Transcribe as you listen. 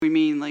We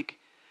mean like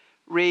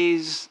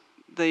raise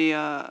the,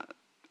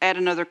 add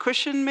another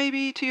cushion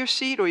maybe to your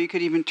seat, or you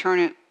could even turn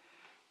it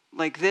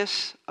like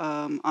this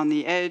on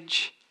the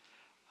edge.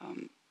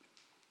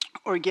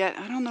 Or get,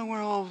 I don't know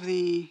where all of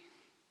the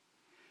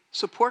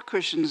support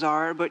cushions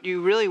are, but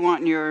you really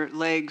want your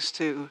legs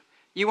to,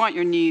 you want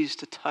your knees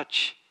to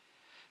touch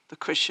the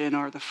cushion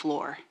or the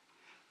floor.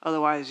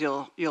 Otherwise,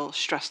 you'll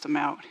stress them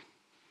out.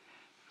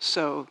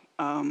 So,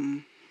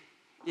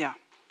 yeah.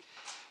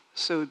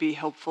 So it would be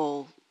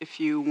helpful if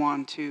you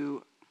want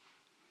to,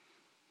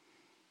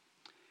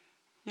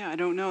 yeah, I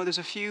don't know. There's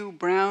a few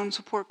brown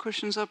support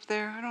cushions up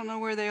there. I don't know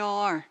where they all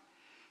are.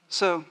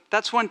 So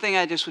that's one thing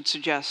I just would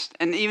suggest.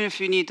 And even if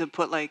you need to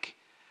put like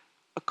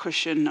a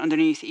cushion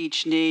underneath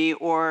each knee,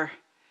 or,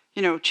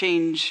 you know,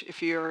 change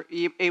if you're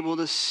able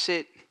to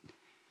sit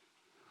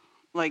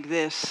like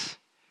this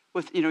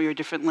with, you know, your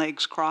different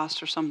legs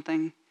crossed or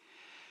something,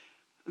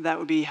 that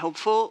would be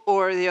helpful.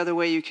 Or the other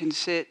way you can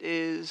sit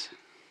is,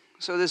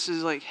 so this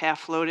is like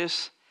half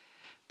lotus.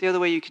 The other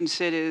way you can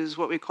sit is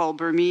what we call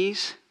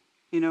Burmese,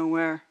 you know,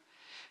 where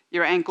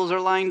your ankles are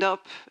lined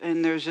up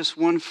and there's just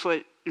one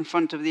foot in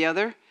front of the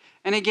other.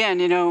 And again,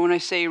 you know, when I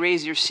say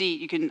raise your seat,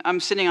 you can, I'm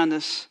sitting on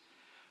this,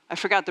 I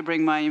forgot to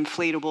bring my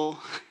inflatable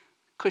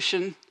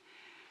cushion,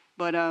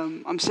 but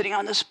I'm sitting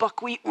on this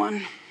buckwheat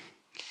one.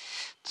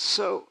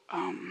 So,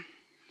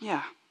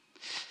 yeah.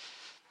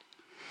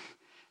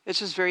 It's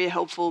just very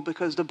helpful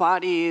because the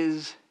body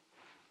is,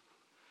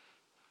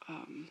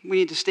 we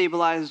need to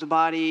stabilize the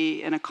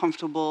body in a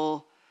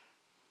comfortable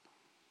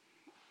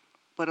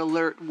but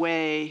alert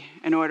way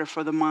in order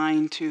for the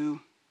mind to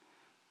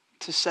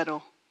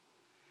settle.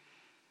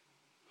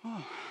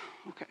 Oh,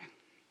 okay.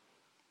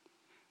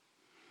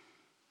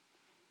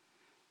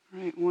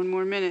 All right, one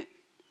more minute.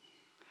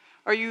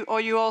 Are you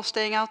all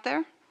staying out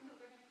there?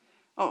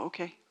 Oh,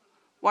 okay.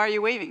 Why are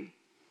you waving?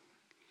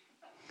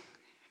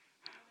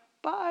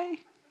 Bye.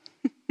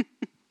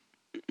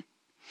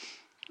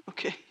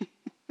 Okay.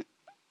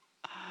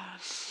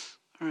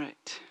 All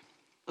right.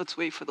 Let's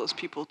wait for those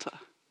people to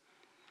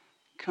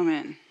come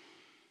in.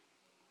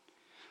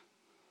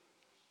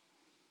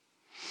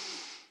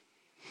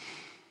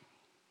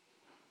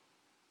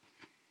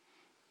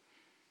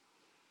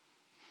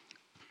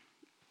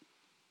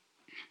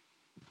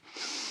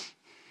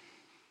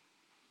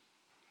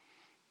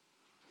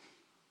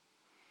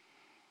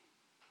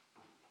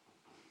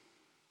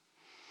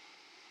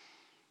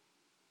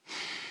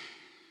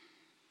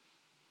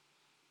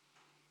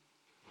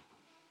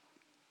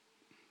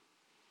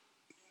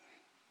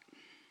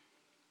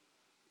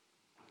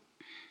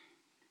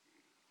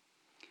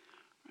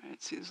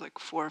 It seems like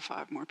 4 or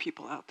 5 more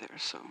people out there,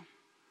 so.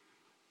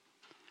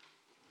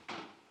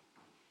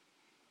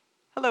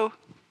 Hello.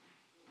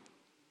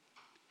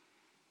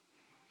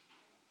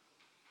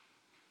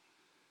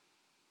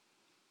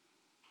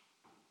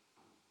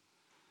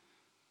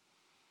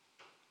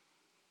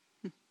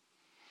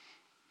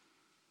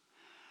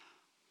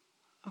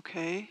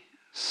 Okay,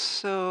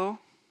 so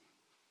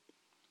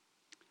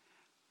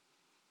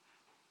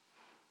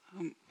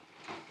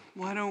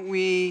why don't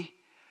we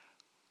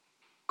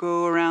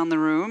go around the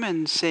room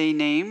and say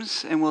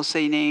names, and we'll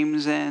say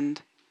names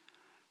and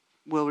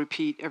we'll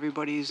repeat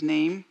everybody's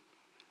name,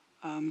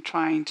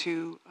 trying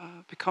to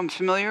become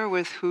familiar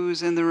with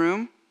who's in the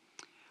room.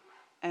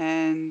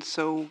 And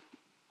so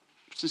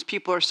since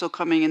people are still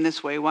coming in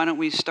this way, why don't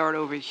we start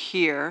over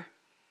here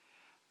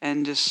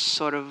and just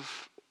sort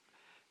of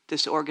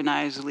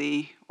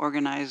disorganizedly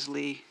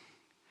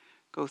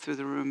go through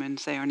the room and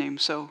say our name.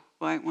 So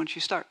why don't you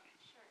start?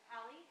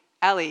 Sure.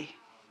 Allie.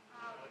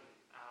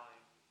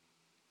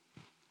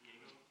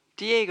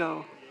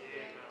 Diego.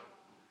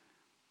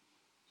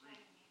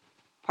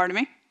 Pardon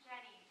me?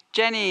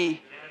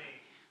 Jenny.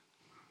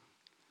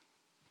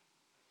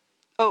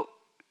 Oh,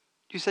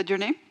 you said your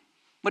name?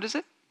 What is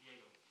it?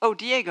 Diego. Oh,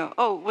 Diego.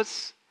 Oh,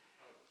 what's?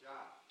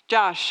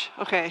 Josh.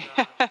 Okay.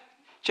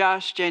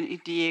 Josh, Jenny,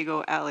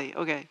 Diego, Allie.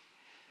 Okay.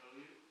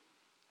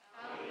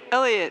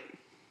 Elliot.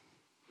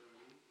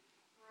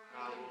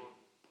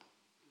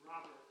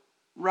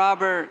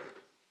 Robert.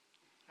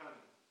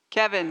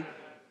 Kevin.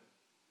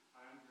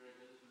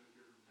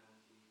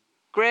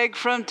 Greg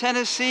from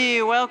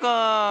Tennessee,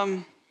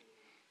 welcome.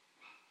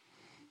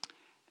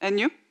 And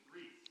you?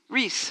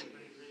 Reese.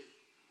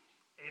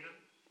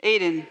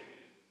 Aiden.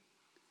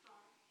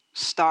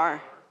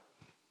 Star.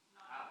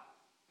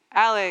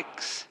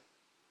 Alex.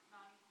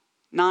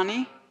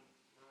 Nani.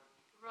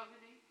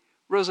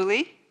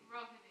 Rosalie.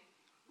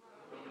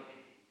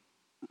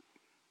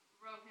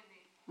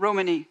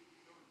 Romani.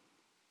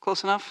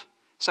 Close enough?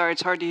 Sorry,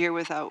 it's hard to hear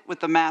with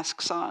the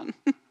masks on.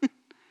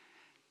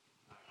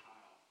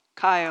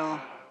 Kyle.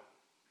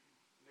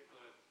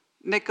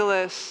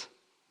 Nicholas.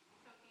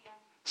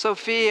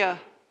 Sophia.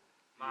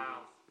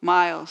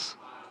 Miles.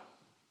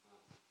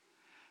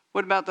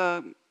 What about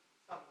the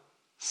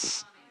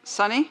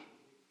Sonny?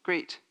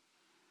 Great.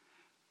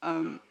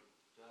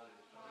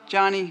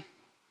 Johnny.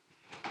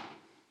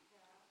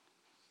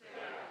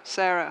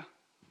 Sarah.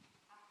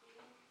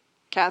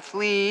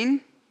 Kathleen.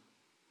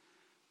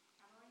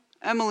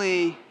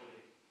 Emily,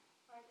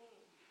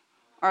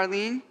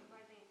 Arlene,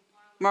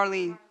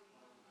 Marlene,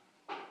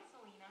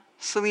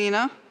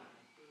 Selena,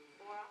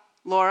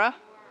 Laura,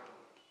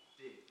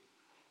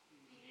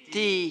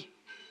 D,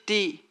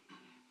 D.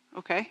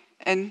 Okay,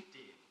 and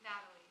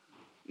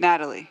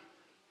Natalie.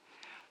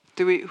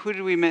 Who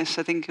did we miss?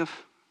 I think of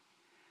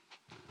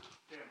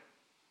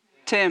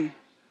Tim.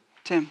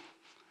 Tim.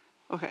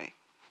 Okay.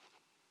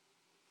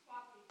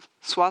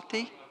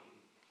 Swati.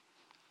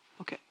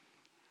 Okay.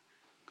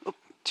 Oh,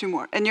 two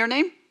more. And your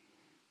name?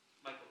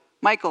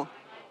 Michael.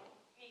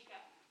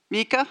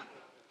 Mika.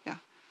 Yeah.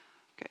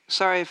 Okay.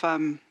 Sorry if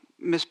I'm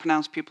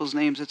mispronounce people's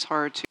names. It's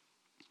hard to.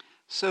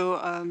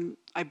 So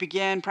I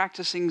began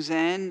practicing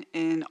Zen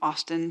in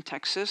Austin,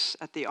 Texas,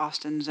 at the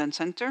Austin Zen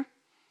Center,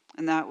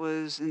 and that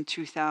was in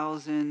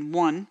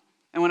 2001.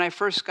 And when I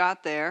first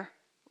got there,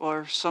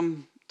 or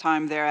some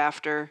time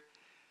thereafter,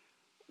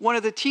 one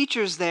of the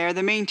teachers there,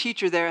 the main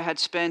teacher there, had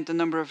spent a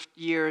number of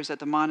years at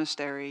the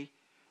monastery,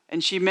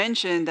 and she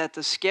mentioned that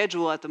the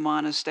schedule at the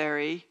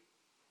monastery,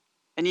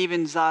 and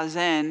even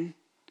Zazen,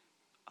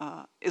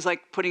 is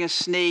like putting a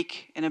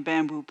snake in a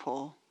bamboo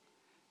pole.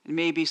 And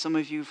maybe some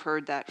of you have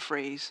heard that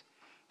phrase.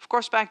 Of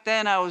course, back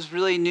then I was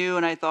really new,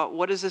 and I thought,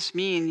 what does this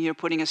mean,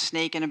 putting a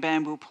snake in a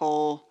bamboo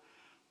pole?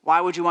 Why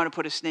would you want to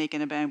put a snake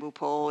in a bamboo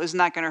pole? Isn't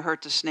that going to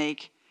hurt the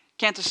snake?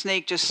 Can't the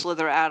snake just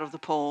slither out of the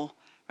pole?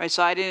 Right?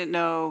 So I didn't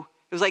know.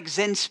 It was like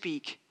Zen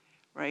speak,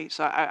 right?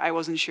 So I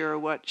wasn't sure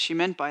what she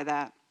meant by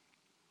that.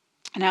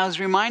 And I was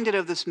reminded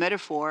of this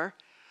metaphor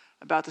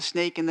about the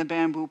snake in the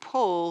bamboo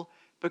pole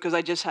because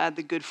I just had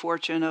the good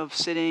fortune of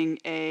sitting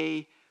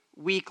a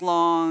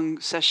week-long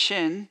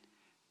sesshin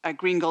at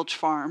Green Gulch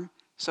Farm.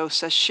 So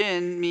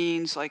sesshin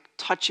means like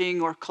touching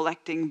or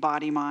collecting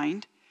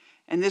body-mind.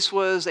 And this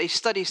was a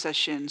study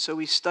session. So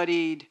we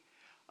studied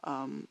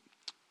an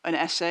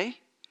essay,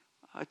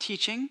 a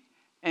teaching,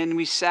 and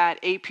we sat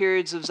 8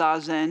 periods of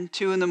Zazen,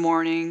 2 in the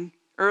morning,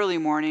 early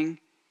morning,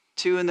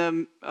 2 in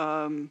the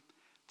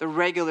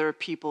regular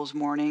people's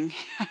morning,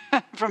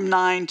 from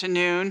 9 to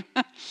noon,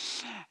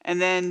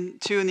 and then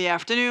 2 in the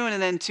afternoon,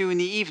 and then 2 in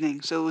the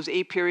evening. So it was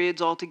 8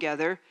 periods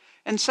altogether.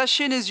 And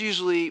session is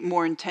usually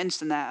more intense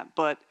than that,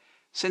 but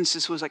since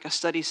this was like a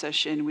study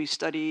session, we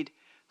studied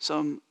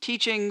some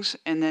teachings,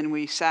 and then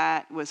we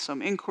sat with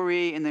some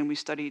inquiry, and then we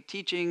studied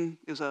teaching.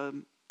 It was a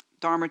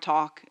Dharma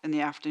talk in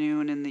the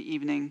afternoon and the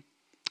evening,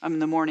 in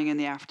the morning and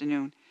the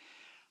afternoon.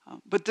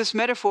 But this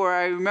metaphor,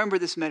 I remember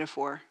this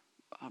metaphor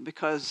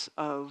because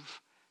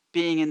of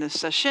being in the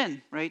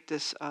sesshin, right?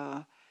 This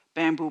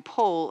bamboo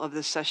pole of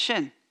the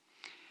sesshin.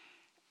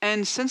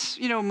 And since,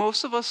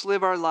 most of us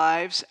live our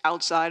lives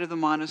outside of the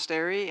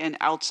monastery and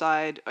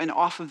outside and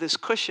off of this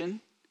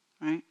cushion,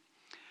 right?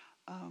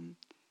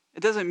 It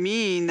doesn't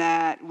mean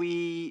that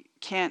we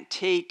can't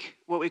take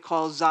what we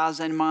call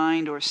Zazen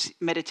mind or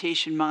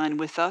meditation mind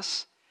with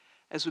us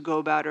as we go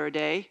about our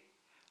day.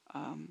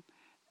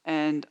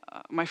 And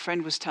my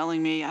friend was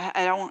telling me,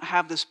 I don't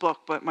have this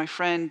book, but my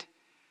friend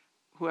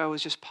who I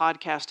was just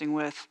podcasting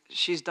with,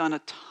 she's done a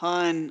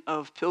ton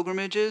of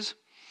pilgrimages.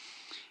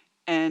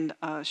 And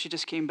she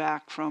just came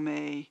back from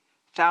a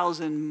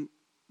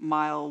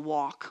 1,000-mile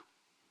walk.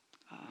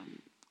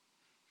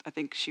 I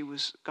think she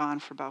was gone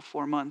for about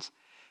 4 months.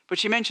 But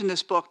she mentioned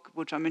this book,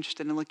 which I'm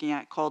interested in looking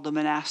at, called The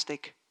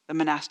Monastic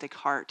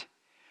Heart.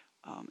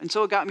 And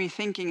so it got me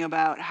thinking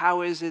about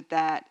how is it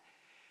that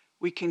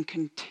we can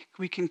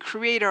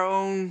create our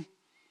own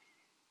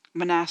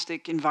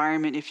monastic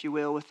environment, if you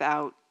will,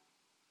 without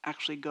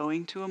actually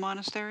going to a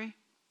monastery.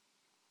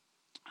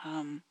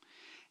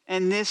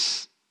 And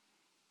this,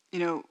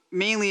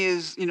 mainly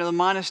is, the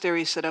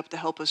monastery is set up to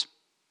help us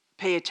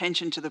pay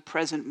attention to the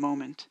present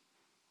moment,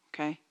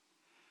 okay?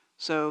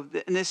 So,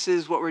 and this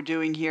is what we're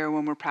doing here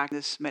when we're practicing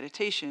this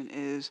meditation,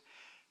 is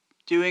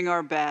doing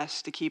our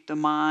best to keep the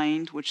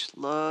mind, which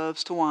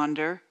loves to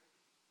wander,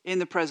 in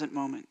the present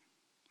moment,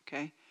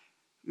 okay?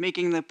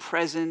 Making the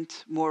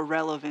present more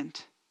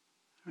relevant,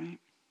 right?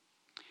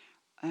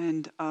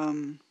 And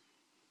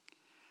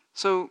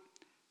so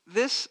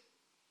this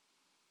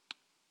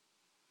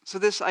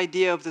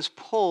idea of this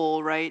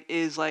pole, right,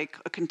 is like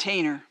a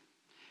container.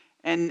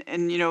 And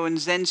in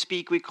Zen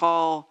speak we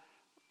call,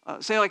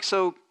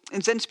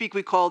 in Zen speak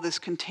we call this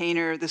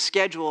container, the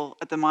schedule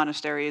at the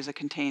monastery is a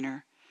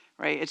container,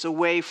 right? It's a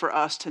way for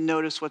us to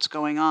notice what's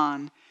going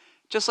on.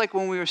 Just like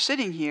when we were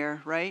sitting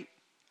here, right?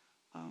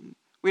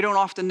 We don't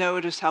often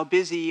notice how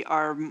busy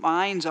our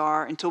minds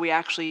are until we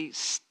actually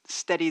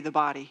steady the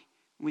body.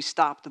 We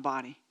stop the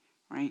body,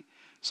 right?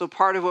 So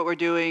part of what we're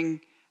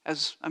doing,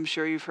 as I'm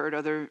sure you've heard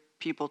other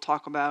people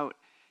talk about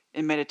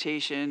in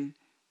meditation,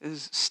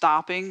 is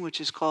stopping,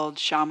 which is called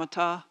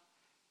shamatha,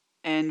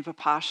 and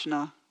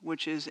vipassana,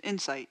 which is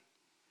insight.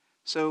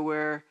 So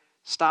we're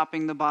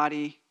stopping the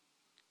body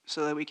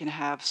so that we can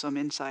have some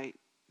insight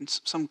and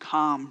some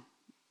calm,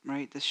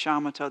 right? This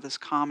shamatha, this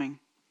calming.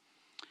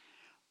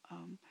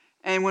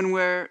 And when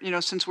we're,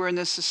 since we're in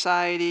this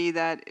society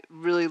that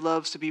really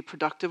loves to be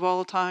productive all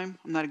the time,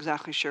 I'm not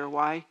exactly sure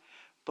why,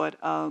 but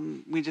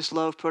we just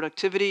love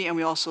productivity and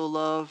we also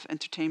love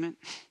entertainment.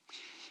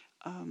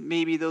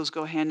 maybe those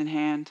go hand in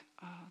hand,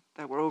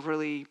 that we're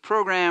overly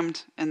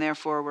programmed, and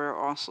therefore we're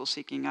also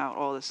seeking out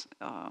all this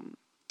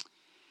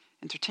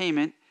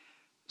entertainment.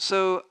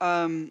 So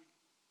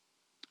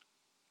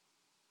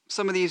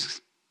some of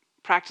these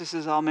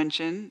practices I'll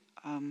mention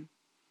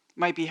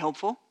might be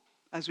helpful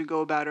as we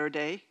go about our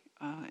day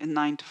in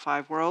 9 to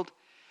 5 world.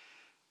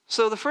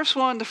 So the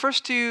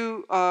first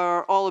two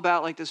are all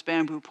about like this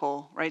bamboo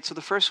pole, right? So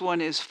the first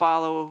one is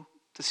follow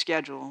the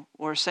schedule,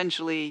 or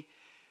essentially,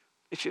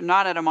 if you're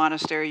not at a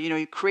monastery,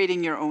 you're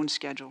creating your own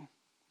schedule.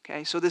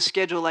 Okay, so this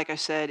schedule, like I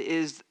said,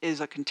 is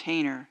a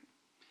container,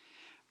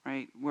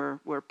 right?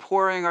 We're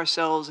pouring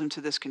ourselves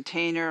into this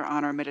container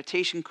on our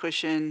meditation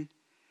cushion,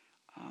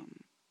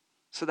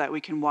 so that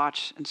we can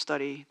watch and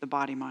study the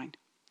body-mind.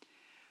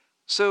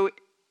 So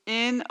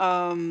in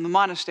the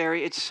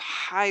monastery, it's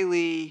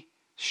highly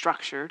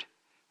structured,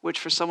 which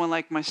for someone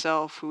like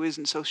myself who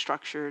isn't so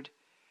structured,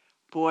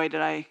 boy,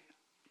 did I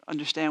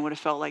understand what it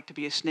felt like to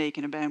be a snake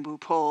in a bamboo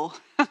pole.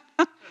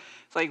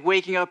 It's like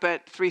waking up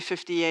at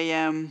 3:50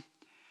 a.m.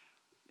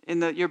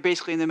 You're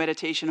basically in the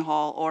meditation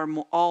hall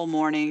all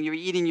morning. You're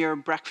eating your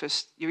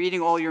breakfast. You're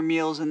eating all your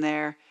meals in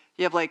there.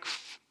 You have like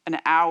an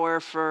hour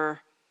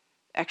for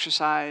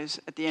exercise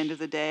at the end of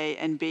the day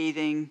and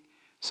bathing.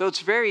 So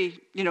it's very,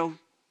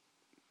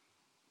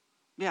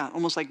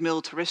 almost like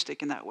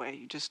militaristic in that way.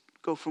 You just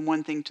go from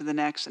one thing to the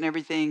next, and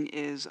everything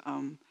is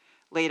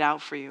laid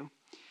out for you.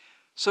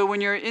 So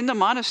when you're in the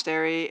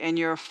monastery and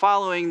you're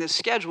following this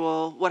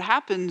schedule, what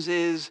happens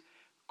is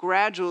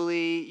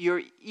gradually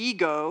your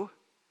ego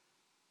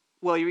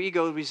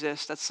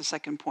resists. That's the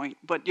second point.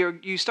 But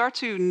you start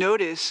to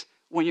notice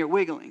when you're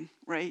wiggling,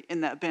 right,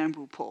 in that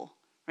bamboo pole,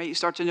 right? You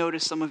start to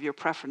notice some of your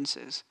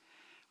preferences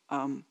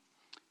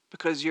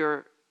because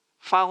you're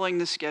following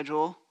the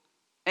schedule.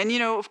 And,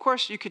 of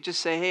course, you could just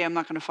say, hey, I'm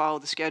not going to follow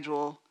the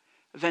schedule.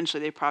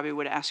 Eventually, they probably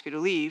would ask you to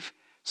leave.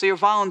 So you're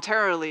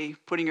voluntarily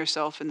putting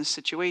yourself in this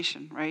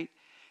situation, right?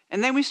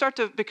 And then we start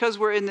to, because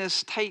we're in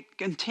this tight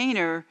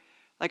container,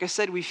 like I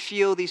said, we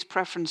feel these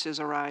preferences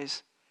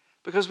arise.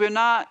 Because we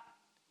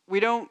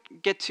don't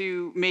get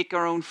to make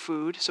our own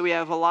food. So we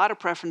have a lot of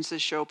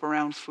preferences show up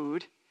around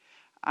food.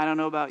 I don't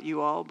know about you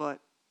all, but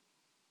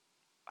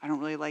I don't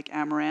really like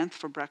amaranth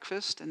for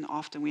breakfast. And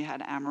often we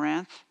had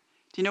amaranth.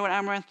 Do you know what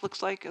amaranth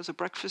looks like as a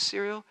breakfast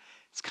cereal?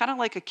 It's kind of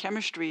like a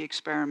chemistry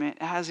experiment.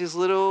 It has these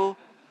little,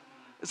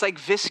 it's like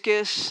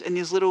viscous and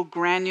these little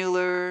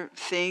granular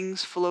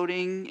things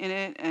floating in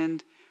it.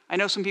 And I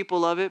know some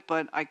people love it,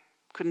 but I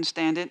couldn't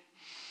stand it.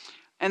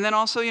 And then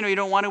also, you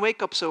don't want to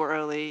wake up so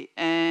early,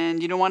 and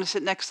you don't want to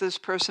sit next to this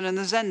person in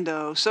the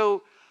zendo.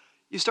 So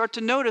you start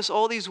to notice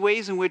all these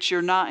ways in which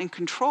you're not in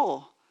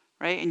control,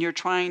 right? And you're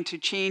trying to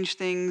change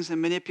things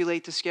and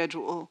manipulate the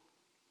schedule,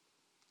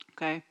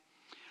 okay?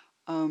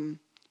 And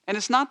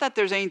it's not that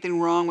there's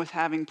anything wrong with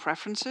having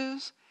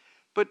preferences,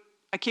 but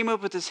I came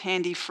up with this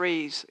handy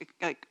phrase,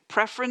 like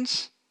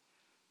preference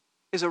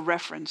is a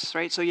reference,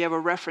 right? So you have a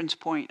reference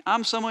point.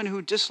 I'm someone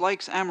who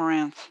dislikes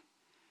amaranth.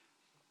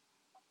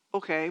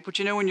 Okay, but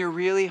when you're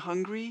really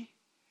hungry,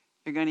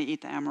 you're going to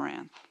eat the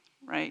amaranth,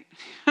 right?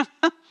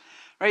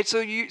 Right, so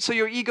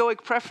your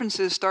egoic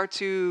preferences start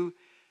to,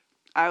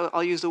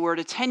 I'll use the word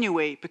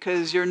attenuate,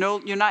 because you're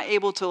not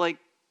able to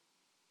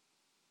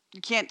you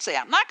can't say,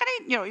 I'm not going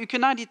to eat, you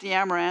cannot eat the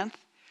amaranth,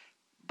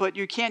 but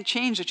you can't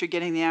change that you're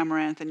getting the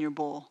amaranth in your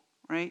bowl,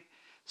 right?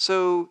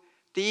 So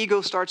the ego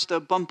starts to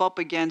bump up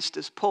against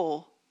this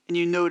pole, and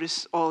you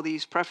notice all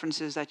these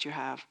preferences that you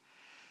have.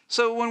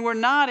 So when we're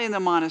not in the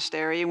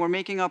monastery and we're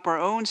making up our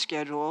own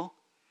schedule,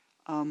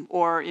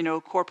 or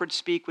corporate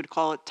speak would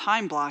call it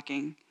time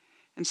blocking,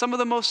 and some of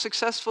the most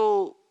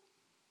successful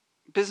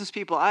business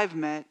people I've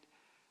met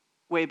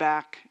way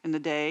back in the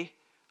day,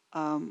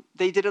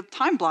 they did a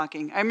time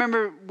blocking. I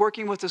remember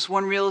working with this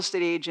one real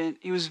estate agent.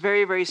 He was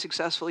very, very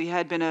successful. He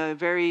had been a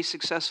very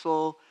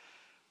successful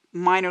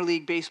minor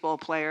league baseball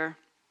player.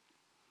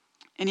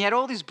 And he had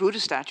all these Buddha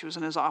statues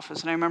in his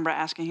office. And I remember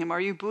asking him,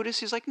 are you Buddhist?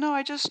 He's like, no,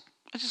 I just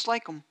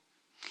like them.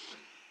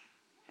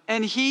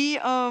 And he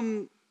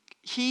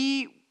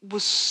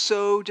was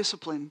so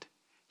disciplined.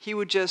 He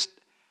would just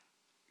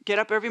get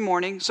up every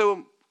morning.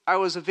 So I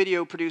was a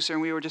video producer,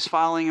 and we were just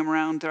following him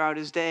around throughout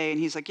his day. And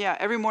he's like, yeah,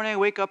 every morning I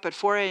wake up at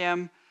 4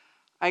 a.m.,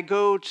 I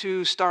go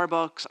to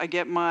Starbucks, I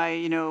get my,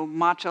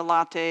 matcha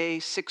latte,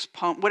 6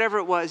 pump, whatever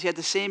it was. He had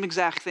the same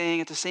exact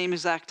thing at the same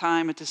exact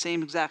time at the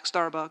same exact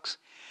Starbucks.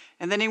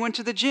 And then he went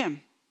to the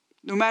gym,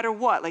 no matter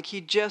what.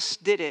 He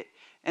just did it.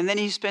 And then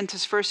he spent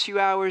his first few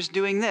hours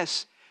doing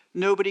this.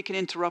 Nobody can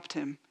interrupt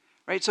him,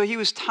 right? So he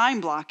was time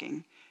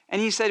blocking.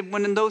 And he said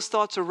when those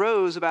thoughts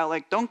arose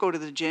about don't go to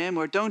the gym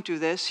or don't do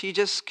this, he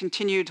just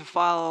continued to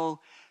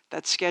follow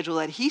that schedule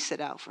that he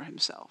set out for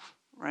himself,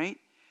 right?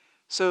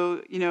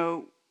 So,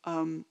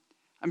 I'm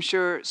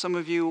sure some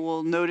of you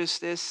will notice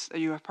this, or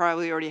you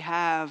probably already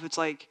have. It's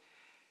like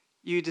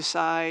you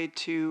decide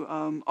to,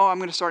 I'm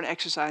going to start an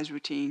exercise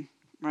routine,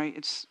 right?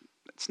 It's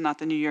not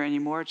the new year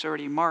anymore. It's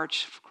already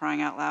March, for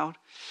crying out loud.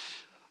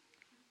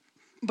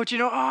 But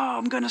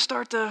I'm going to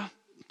start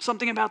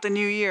something about the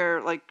new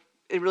year.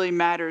 it really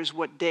matters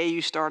what day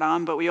you start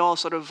on, but we all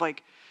sort of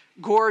like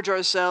gorge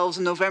ourselves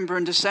in November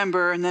and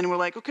December, and then we're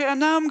like, okay,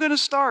 now I'm going to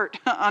start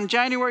on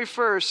January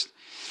 1st.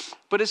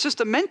 But it's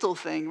just a mental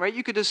thing, right?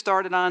 You could have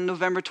started on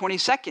November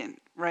 22nd,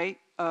 right?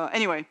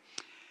 Anyway,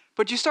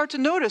 but you start to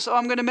notice, oh,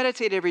 I'm going to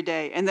meditate every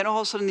day. And then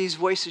all of a sudden these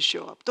voices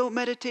show up. Don't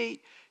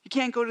meditate. You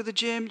can't go to the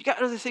gym. You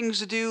got other things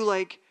to do,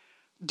 like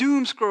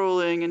doom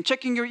scrolling and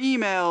checking your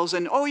emails.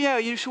 And, oh, yeah,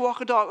 you should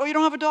walk a dog. Oh, you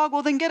don't have a dog?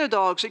 Well, then get a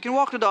dog so you can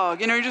walk the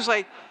dog. You know, you're just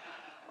like,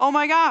 oh,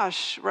 my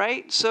gosh,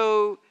 right?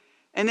 So,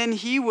 and then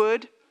he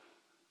would,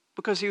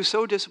 because he was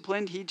so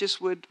disciplined, he just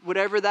would,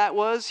 whatever that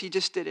was, he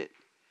just did it.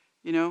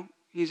 You know,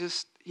 he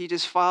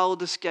just followed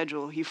the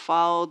schedule. He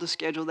followed the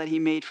schedule that he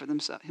made for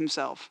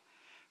himself.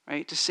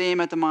 Right? The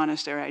same at the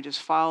monastery. I just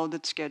followed the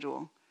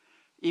schedule,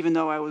 even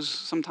though I was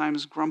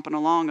sometimes grumping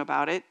along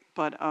about it.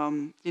 But,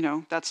 you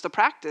know, that's the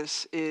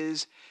practice,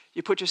 is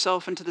you put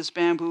yourself into this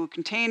bamboo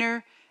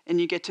container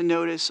and you get to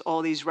notice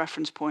all these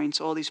reference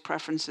points, all these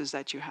preferences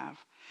that you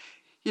have.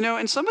 You know,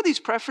 and some of these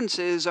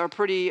preferences are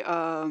pretty,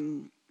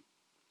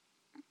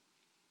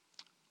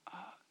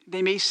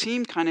 they may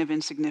seem kind of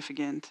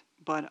insignificant,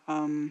 but,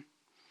 and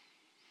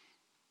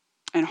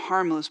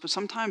harmless, but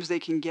sometimes they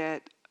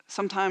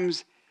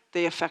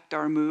affect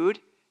our mood.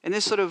 And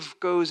this sort of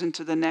goes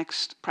into the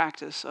next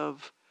practice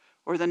of,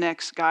 or the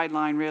next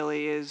guideline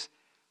really is,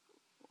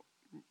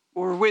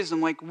 or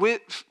wisdom, like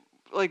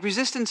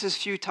resistance is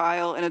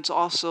futile and it's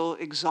also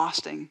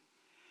exhausting,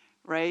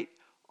 right?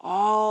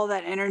 All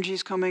that energy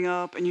is coming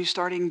up and you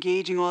start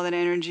engaging all that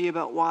energy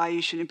about why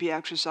you shouldn't be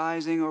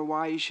exercising or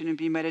why you shouldn't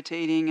be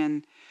meditating,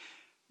 and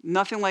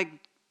nothing like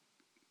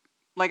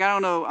I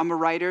don't know, I'm a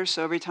writer,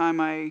 so every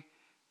time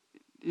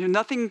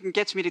nothing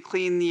gets me to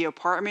clean the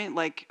apartment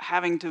like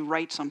having to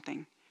write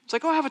something. It's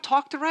like, oh, I have a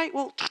talk to write?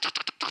 Well,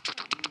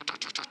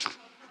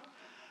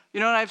 you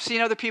know, and I've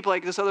seen other people,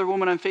 like this other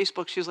woman on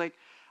Facebook, she's like,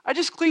 I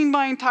just cleaned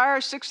my entire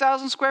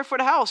 6,000 square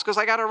foot house because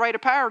I got to write a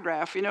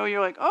paragraph. You know,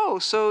 you're like, oh,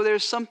 so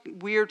there's some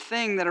weird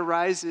thing that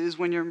arises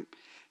when you're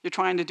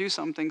trying to do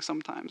something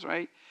sometimes,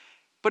 right?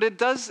 But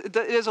it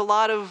is a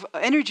lot of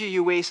energy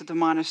you waste at the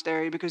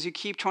monastery because you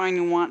keep trying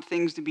to want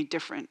things to be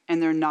different,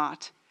 and they're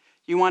not.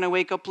 You want to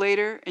wake up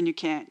later, and you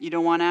can't. You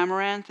don't want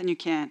amaranth, and you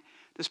can't.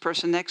 This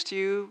person next to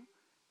you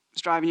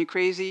is driving you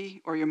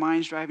crazy, or your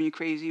mind's driving you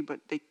crazy, but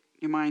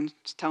your mind's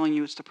telling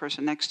you it's the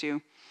person next to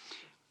you,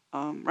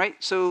 right?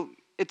 So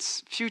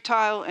it's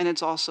futile, and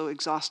it's also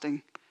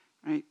exhausting,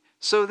 right?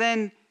 So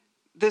then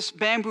this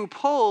bamboo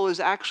pole is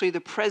actually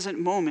the present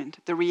moment,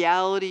 the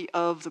reality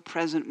of the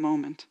present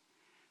moment,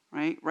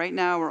 right? Right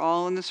now, we're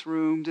all in this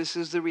room. This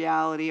is the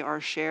reality,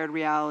 our shared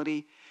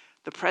reality.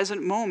 The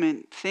present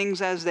moment,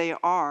 things as they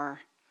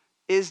are,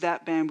 is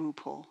that bamboo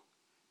pole.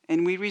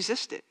 And we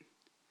resist it,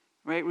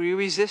 right? We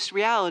resist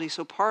reality.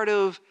 So part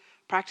of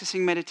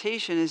practicing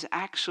meditation is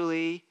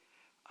actually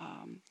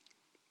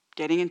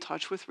getting in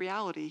touch with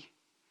reality,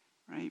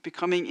 right?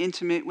 Becoming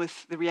intimate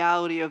with the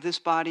reality of this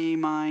body,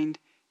 mind,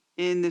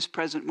 in this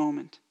present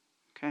moment,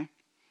 okay?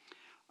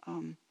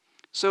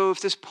 So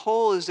if this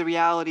pole is the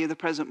reality of the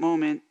present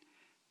moment,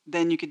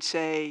 then you could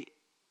say,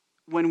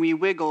 when we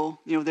wiggle,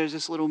 you know, there's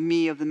this little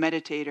me of the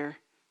meditator,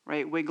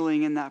 right,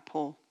 wiggling in that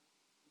pole.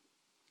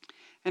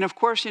 And of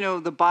course, you know,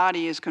 the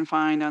body is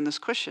confined on this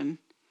cushion,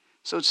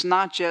 so it's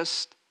not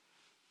just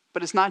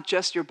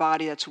your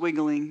body that's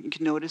wiggling. You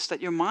can notice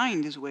that your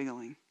mind is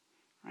wiggling,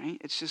 right?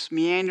 It's just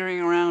meandering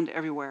around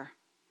everywhere.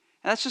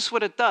 And that's just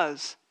what it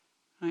does,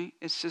 right?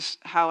 It's just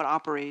how it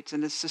operates,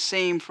 and it's the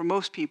same for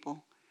most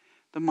people.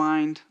 The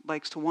mind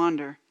likes to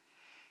wander.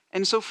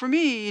 And so for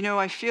me, you know,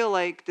 I feel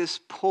like this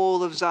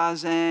pole of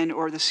Zazen,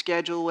 or the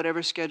schedule,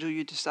 whatever schedule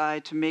you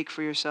decide to make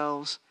for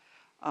yourselves,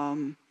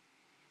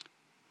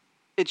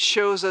 it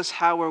shows us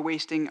how we're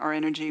wasting our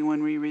energy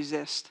when we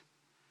resist.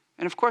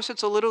 And of course,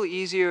 it's a little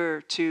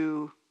easier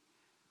to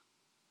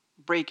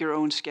break your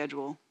own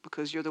schedule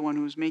because you're the one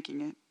who's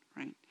making it,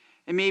 right?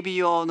 And maybe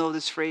you all know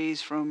this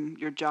phrase from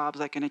your jobs,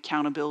 like an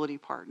accountability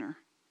partner.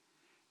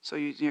 So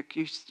you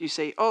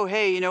say, oh,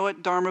 hey, you know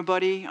what, Dharma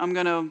buddy, I'm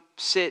going to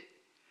sit.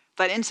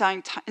 That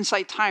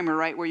insight timer,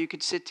 right, where you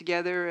could sit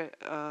together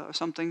or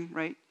something,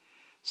 right?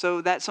 So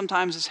that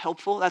sometimes is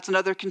helpful. That's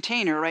another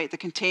container, right? The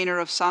container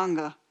of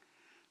Sangha,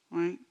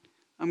 right?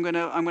 I'm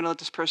gonna let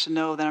this person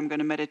know that I'm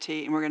gonna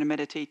meditate, and we're gonna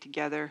meditate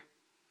together,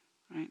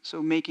 right?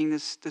 So making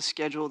this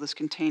schedule, this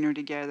container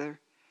together,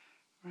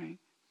 right?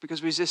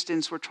 Because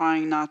resistance, we're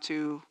trying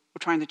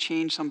to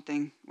change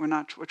something.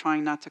 We're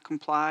trying not to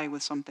comply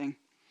with something.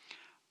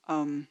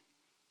 And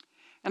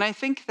I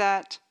think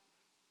that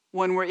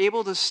when we're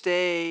able to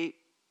stay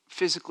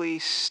physically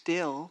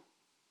still,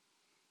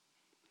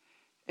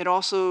 it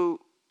also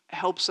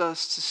helps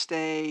us to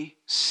stay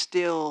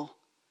still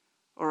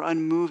or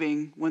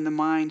unmoving when the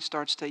mind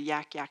starts to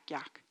yak, yak,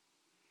 yak,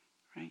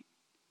 right?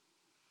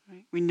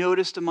 We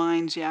notice the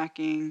mind's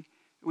yakking.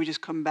 We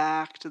just come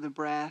back to the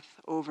breath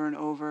over and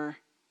over,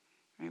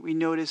 right? We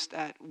notice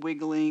that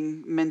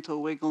wiggling,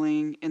 mental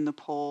wiggling in the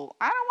pole.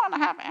 I don't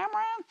want to have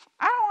amaranth.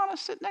 I don't want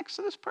to sit next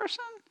to this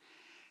person.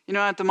 You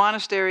know, at the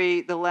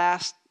monastery, the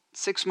last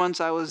 6 months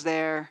I was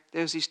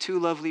there's these two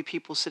lovely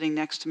people sitting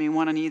next to me,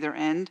 one on either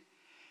end.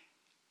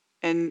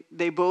 And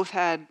they both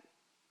had,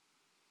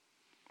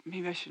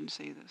 maybe I shouldn't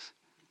say this,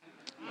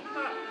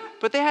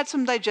 but they had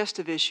some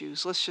digestive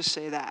issues, let's just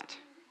say that.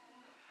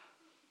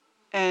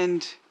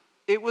 And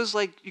it was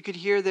like you could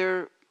hear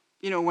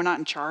we're not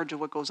in charge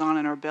of what goes on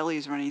in our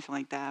bellies or anything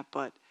like that,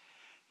 but,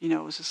 it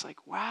was just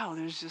like, wow,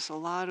 there's just a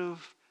lot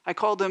of, I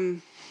called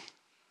them,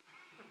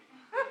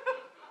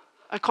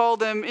 I called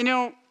them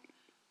the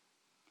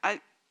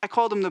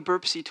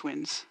Burpsy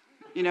twins,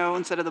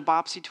 instead of the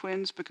Bopsy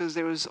twins, because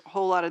there was a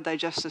whole lot of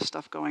digestive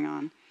stuff going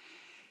on.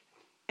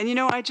 And,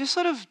 I just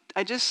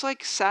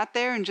sat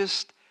there and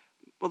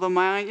the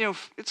mind,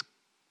 it's,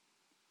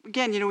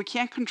 again, we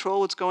can't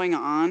control what's going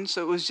on.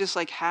 So it was just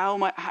like,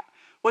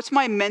 what's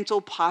my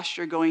mental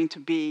posture going to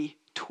be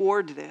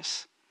toward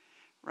this,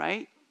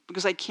 right?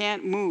 Because I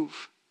can't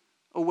move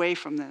away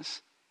from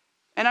this.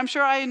 And I'm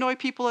sure I annoy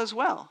people as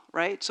well,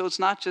 right? So it's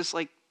not just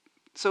like,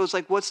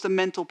 what's the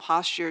mental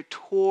posture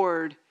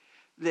toward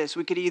this?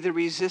 We could either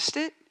resist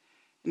it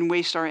and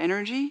waste our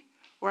energy,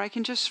 or I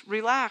can just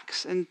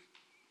relax and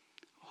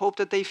hope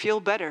that they feel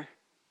better,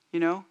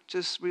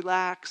 just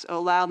relax,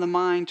 allow the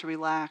mind to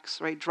relax,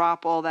 right?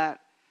 Drop all that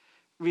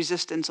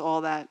resistance,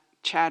 all that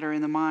chatter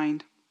in the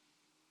mind.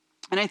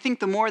 And I think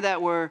the more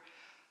that we're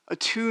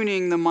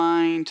attuning the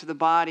mind to the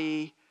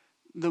body,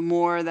 the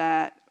more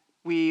that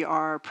we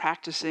are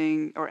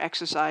practicing or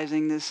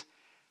exercising this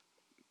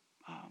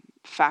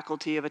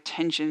faculty of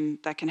attention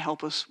that can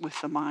help us with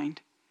the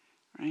mind,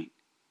 right?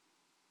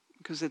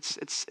 Because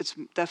it's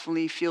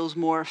definitely feels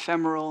more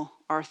ephemeral,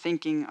 our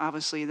thinking,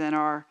 obviously, than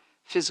our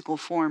physical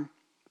form.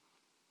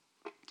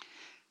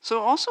 So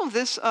also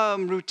this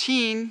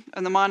routine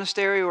in the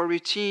monastery, or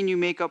routine you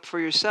make up for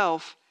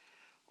yourself,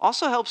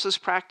 also helps us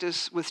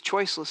practice with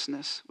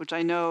choicelessness, which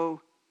I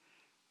know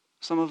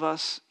some of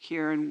us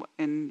here in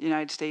the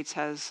United States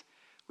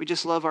we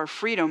just love our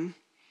freedom.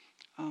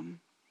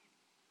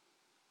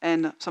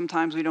 And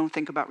sometimes we don't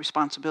think about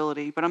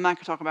responsibility, but I'm not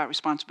going to talk about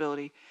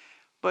responsibility.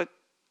 But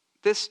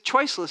this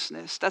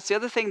choicelessness, that's the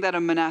other thing that a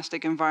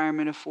monastic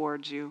environment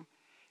affords you,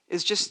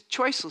 is just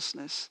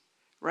choicelessness,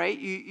 right?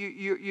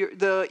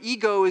 The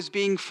ego is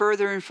being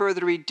further and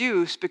further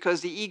reduced because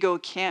the ego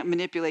can't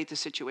manipulate the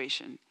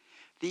situation.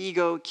 The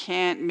ego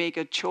can't make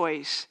a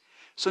choice.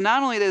 So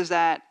not only does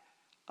that,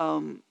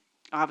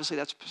 obviously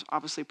that's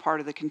obviously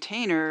part of the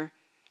container,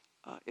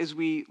 is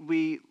we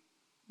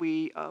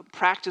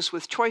practice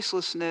with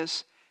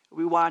choicelessness.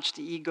 We watch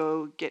the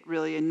ego get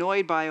really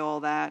annoyed by all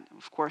that.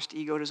 Of course, the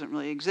ego doesn't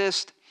really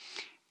exist.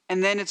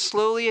 And then it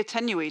slowly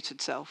attenuates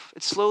itself.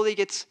 It slowly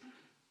gets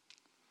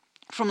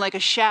from like a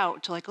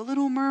shout to like a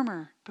little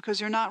murmur,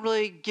 because you're not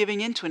really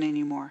giving into it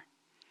anymore,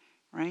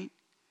 right?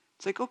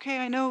 It's like, okay,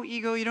 I know,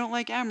 ego, you don't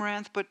like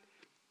amaranth, but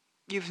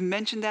you've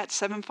mentioned that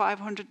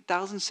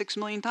 7,500,000, 6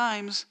 million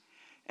times,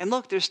 and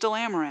look, there's still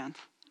amaranth.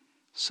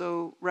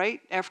 So,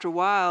 right, after a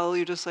while,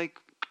 you're just like,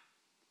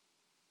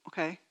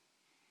 okay,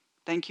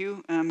 thank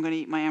you, and I'm going to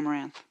eat my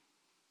amaranth.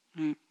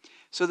 Right?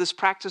 So this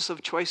practice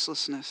of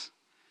choicelessness,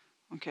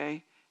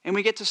 okay? And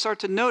we get to start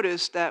to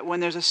notice that when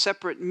there's a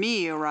separate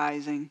me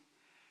arising,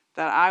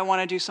 that I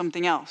want to do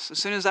something else. As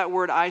soon as that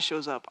word I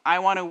shows up, I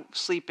want to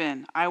sleep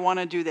in, I want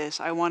to do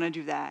this, I want to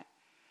do that.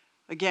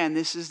 Again,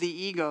 this is the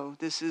ego.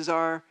 This is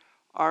our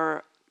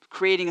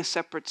creating a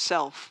separate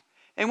self.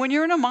 And when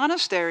you're in a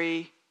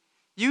monastery,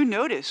 you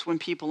notice when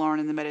people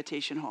aren't in the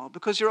meditation hall,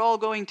 because you're all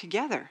going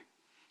together.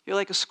 You're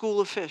like a school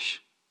of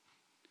fish,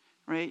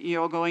 right?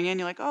 You're all going in,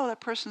 you're like, oh, that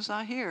person's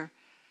not here.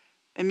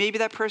 And maybe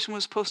that person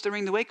was supposed to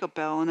ring the wake-up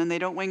bell, and then they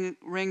don't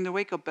ring the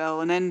wake-up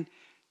bell. And then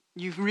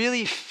you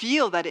really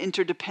feel that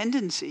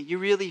interdependency. You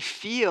really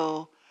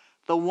feel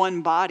the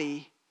one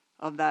body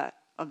of that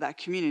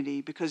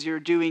community, because you're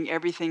doing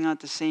everything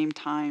at the same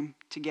time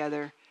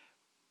together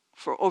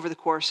for over the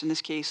course, in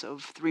this case,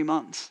 of 3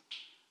 months,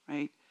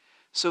 right?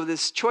 So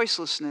this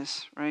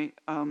choicelessness, right,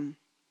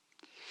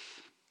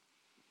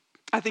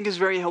 I think is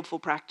very helpful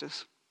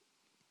practice.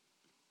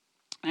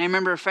 And I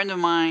remember a friend of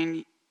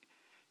mine,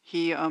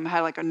 he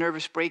had like a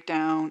nervous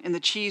breakdown in the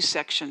cheese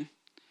section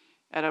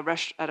at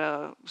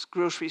a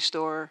grocery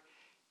store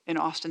in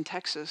Austin,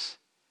 Texas,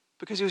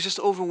 because he was just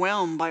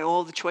overwhelmed by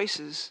all the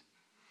choices.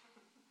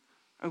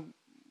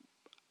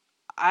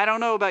 I don't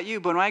know about you,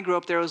 but when I grew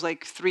up, there was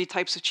like 3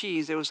 types of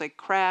cheese. There was like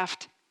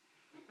Kraft,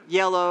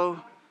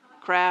 yellow,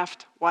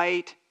 Kraft,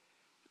 white.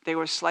 They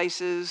were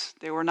slices.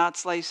 They were not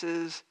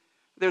slices.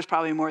 There was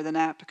probably more than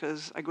that,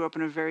 because I grew up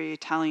in a very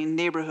Italian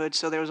neighborhood,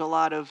 so there was a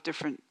lot of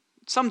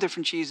some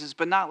different cheeses,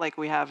 but not like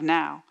we have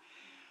now.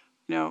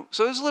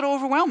 So it was a little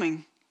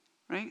overwhelming,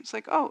 right? It's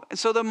like, oh, and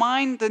so the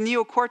mind, the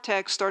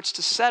neocortex, starts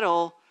to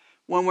settle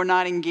when we're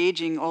not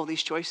engaging all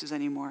these choices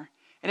anymore.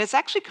 And it's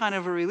actually kind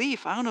of a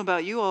relief. I don't know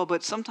about you all,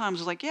 but sometimes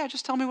it's like, yeah,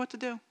 just tell me what to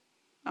do.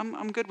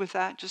 I'm good with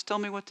that. Just tell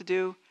me what to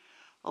do.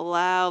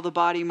 Allow the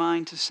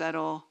body-mind to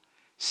settle.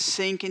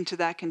 Sink into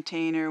that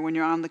container when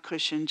you're on the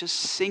cushion. Just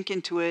sink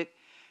into it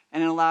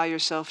and allow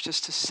yourself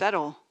just to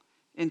settle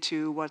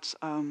into what's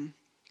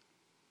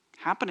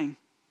happening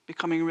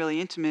becoming really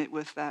intimate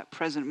with that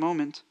present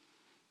moment,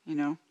 you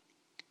know.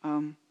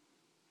 And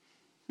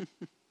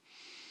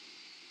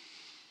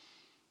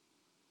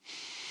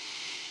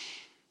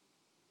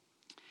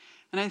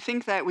I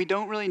think that we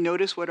don't really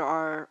notice what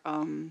our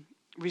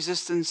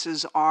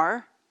resistances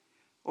are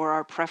or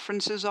our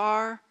preferences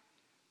are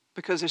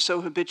because they're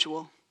so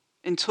habitual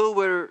until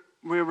we're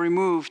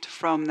removed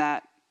from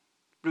that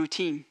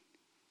routine,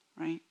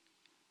 right?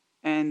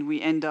 And we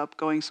end up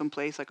going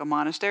someplace like a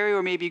monastery,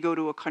 or maybe go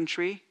to a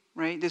country,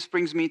 right? This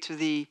brings me to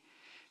the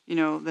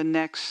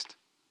next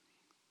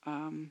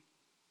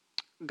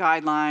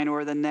guideline,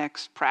 or the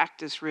next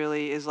practice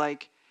really is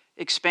like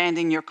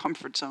expanding your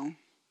comfort zone,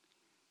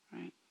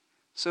 right?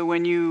 So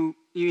when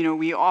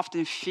we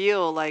often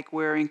feel like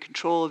we're in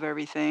control of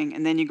everything,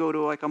 and then you go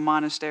to like a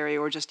monastery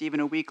or just even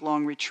a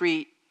week-long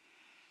retreat,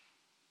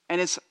 and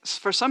it's,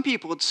 for some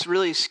people, it's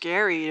really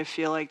scary to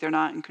feel like they're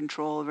not in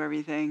control of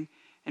everything.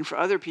 And for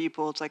other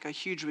people, it's like a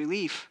huge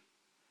relief.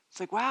 It's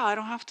like, wow, I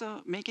don't have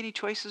to make any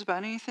choices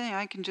about anything.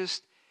 I can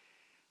just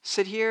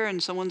sit here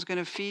and someone's going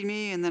to feed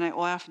me, and then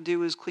all I have to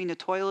do is clean the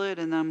toilet,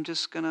 and I'm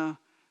just going to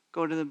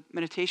go to the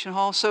meditation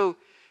hall. So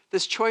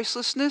this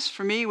choicelessness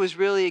for me was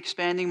really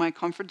expanding my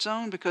comfort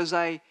zone, because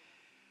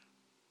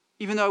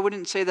even though I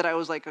wouldn't say that I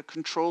was like a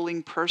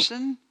controlling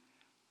person,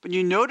 but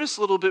you notice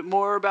a little bit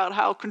more about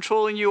how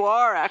controlling you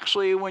are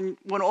actually when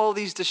all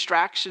these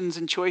distractions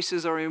and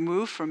choices are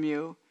removed from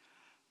you,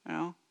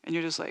 and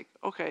you're just like,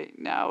 okay,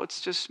 now it's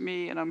just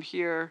me and I'm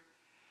here.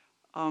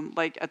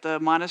 Like at the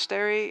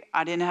monastery,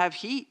 I didn't have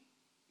heat,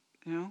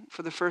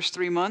 for the first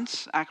 3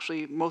 months.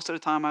 Actually, most of the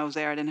time I was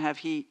there, I didn't have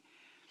heat.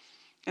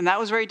 And that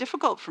was very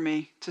difficult for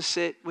me to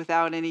sit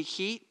without any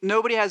heat.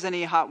 Nobody has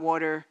any hot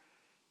water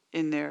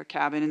in their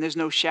cabin, and there's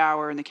no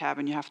shower in the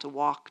cabin. You have to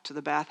walk to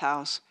the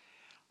bathhouse.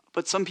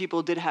 But some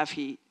people did have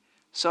heat.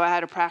 So I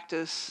had to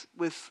practice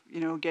with,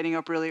 getting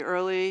up really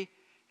early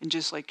and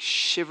just like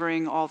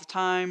shivering all the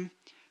time.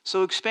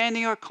 So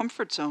expanding our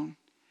comfort zone.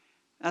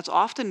 That's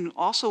often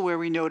also where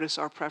we notice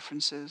our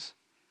preferences,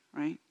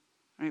 right?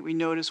 We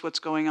notice what's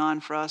going on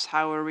for us,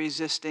 how we're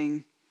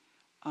resisting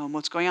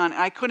what's going on.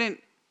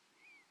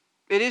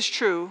 It is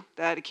true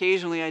that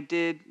occasionally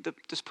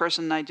this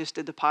person I just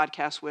did the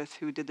podcast with,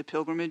 who did the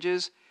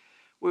pilgrimages,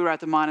 we were at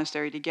the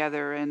monastery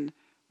together, and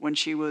when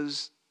she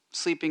was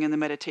sleeping in the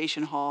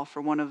meditation hall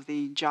for one of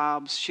the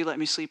jobs, she let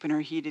me sleep in her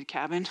heated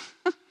cabin.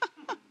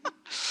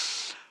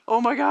 Oh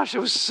my gosh, it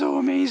was so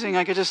amazing.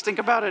 I could just think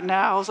about it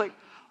now. I was like,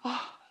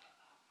 oh,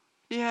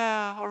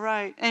 yeah, all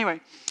right.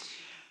 Anyway,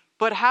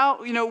 but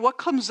what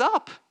comes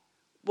up?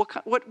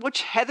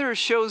 Which Heather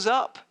shows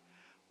up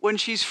when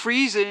she's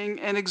freezing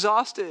and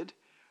exhausted,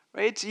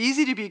 right? It's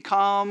easy to be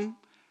calm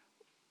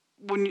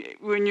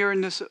when you're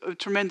in this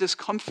tremendous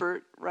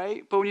comfort,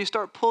 right? But when you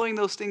start pulling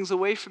those things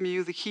away from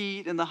you, the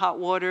heat and the hot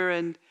water,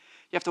 and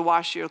you have to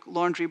wash your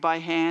laundry by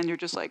hand, you're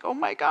just like, oh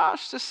my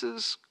gosh, this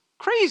is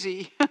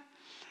crazy.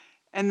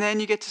 And then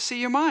you get to see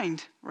your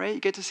mind, right?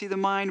 You get to see the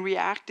mind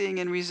reacting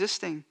and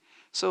resisting.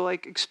 So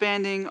like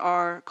expanding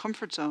our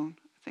comfort zone,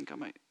 I think I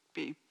might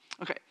be.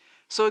 Okay,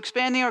 so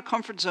expanding our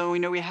comfort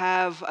zone, we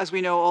have, as we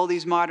know, all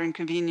these modern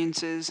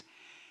conveniences.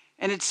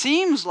 And it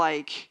seems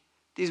like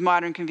these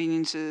modern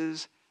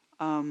conveniences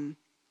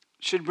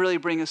should really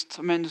bring us a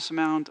tremendous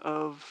amount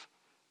of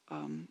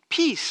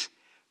peace.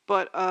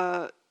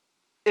 But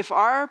if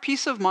our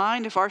peace of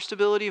mind, if our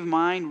stability of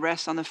mind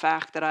rests on the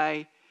fact that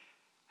I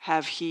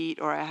have heat,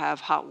 or I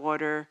have hot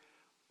water,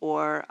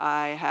 or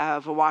I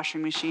have a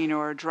washing machine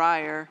or a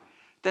dryer,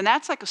 then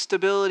that's like a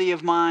stability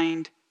of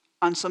mind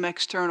on some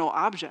external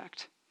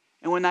object.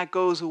 And when that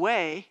goes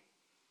away,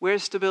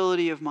 where's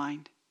stability of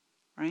mind,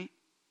 right?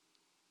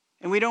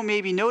 And we don't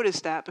maybe notice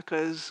that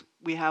because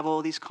we have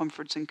all these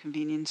comforts and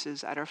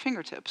conveniences at our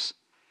fingertips.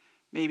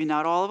 Maybe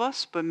not all of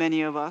us, but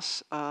many of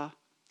us at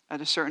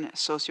a certain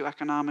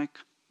socioeconomic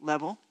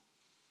level,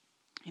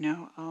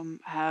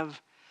 have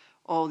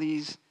all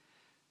these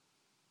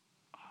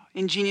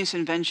ingenious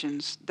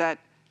inventions that,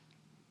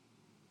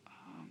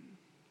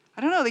 I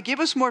don't know, they give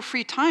us more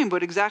free time,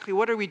 but exactly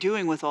what are we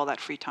doing with all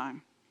that free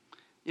time?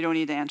 You don't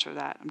need to answer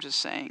that. I'm just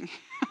saying.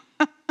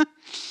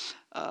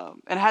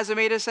 And has it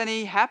made us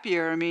any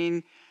happier? I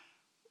mean,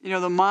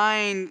 the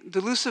mind,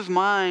 delusive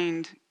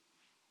mind,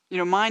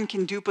 mind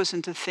can dupe us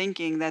into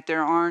thinking that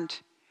there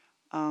aren't,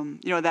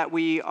 that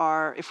we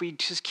are, if we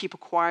just keep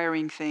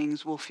acquiring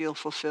things, we'll feel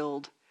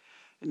fulfilled.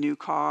 A new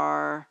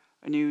car,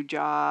 a new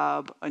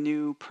job, a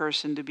new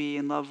person to be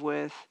in love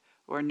with,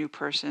 or a new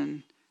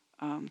person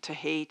to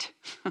hate,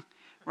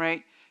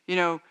 right?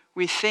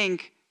 We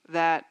think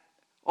that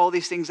all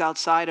these things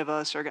outside of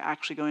us are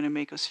actually going to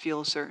make us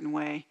feel a certain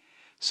way.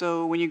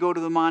 So when you go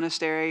to the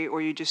monastery,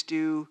 or you just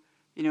do,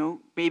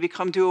 maybe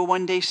come do a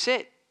one-day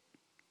sit,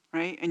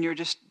 right? And you're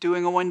just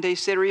doing a one-day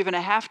sit, or even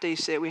a half-day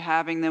sit. We're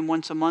having them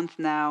once a month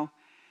now.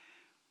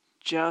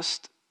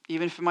 Just,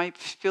 even if it might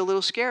feel a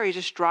little scary,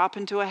 just drop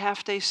into a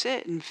half-day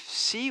sit and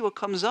see what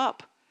comes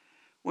up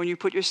when you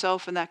put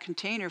yourself in that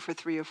container for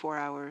 3 or 4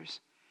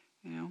 hours.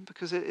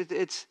 Because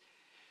it's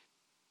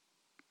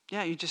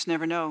yeah, you just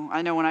never know.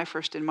 I know when I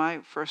first did my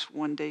first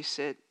one-day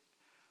sit,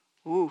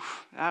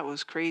 oof, that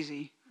was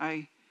crazy.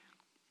 I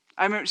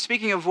remember,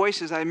 speaking of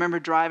voices, I remember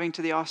driving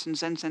to the Austin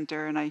Zen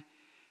Center, and I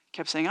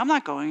kept saying, I'm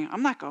not going,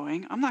 I'm not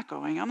going, I'm not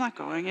going, I'm not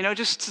going,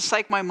 just to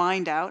psych my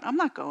mind out. I'm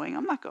not going,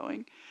 I'm not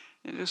going.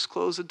 And just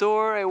closed the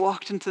door. I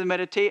walked into the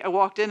meditate. I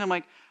walked in, I'm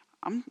like,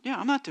 I'm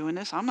not doing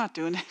this, I'm not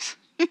doing this.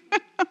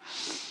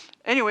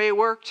 Anyway, it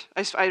worked.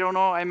 I don't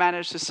know, I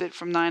managed to sit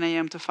from 9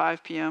 a.m. to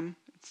 5 p.m.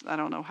 I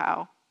don't know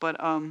how. But,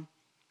 and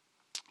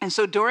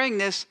so during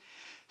this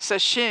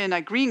session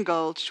at Green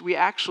Gulch, we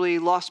actually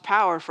lost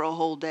power for a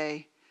whole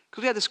day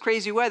because we had this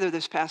crazy weather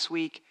this past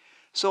week.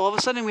 So all of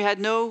a sudden we had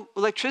no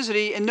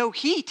electricity and no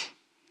heat.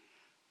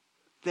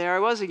 There I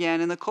was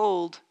again in the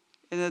cold,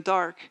 in the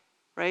dark,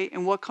 right?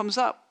 And what comes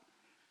up?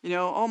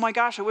 Oh my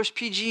gosh, I wish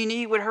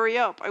PG&E would hurry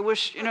up. I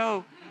wish,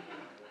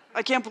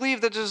 I can't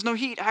believe that there's no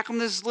heat. How come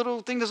this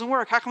little thing doesn't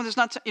work? How come there's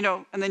not,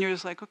 and then you're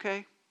just like,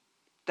 okay,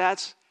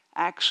 that's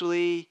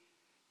actually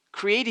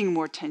creating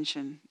more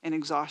tension and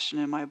exhaustion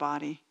in my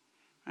body,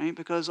 right?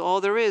 Because all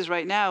there is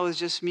right now is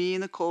just me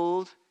in the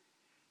cold,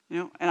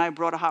 and I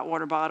brought a hot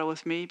water bottle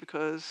with me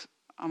because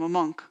I'm a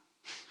monk.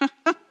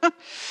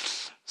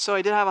 So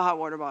I did have a hot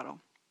water bottle.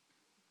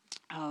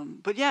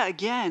 But yeah,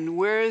 again,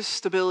 where is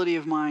stability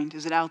of mind?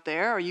 Is it out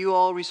there? Are you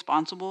all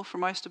responsible for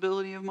my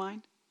stability of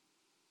mind?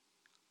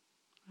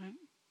 Right?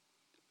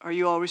 Are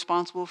you all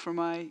responsible for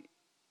my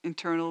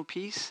internal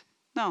peace?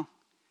 No.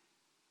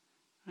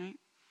 Right?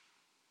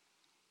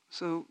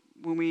 So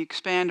when we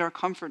expand our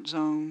comfort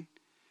zone,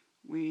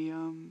 we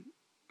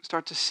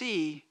start to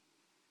see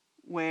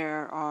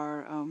where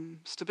our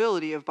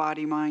stability of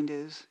body-mind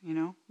is,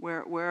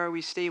 where are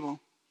we stable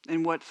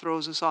and what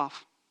throws us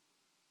off.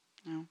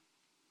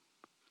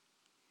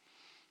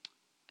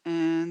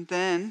 And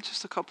then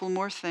just a couple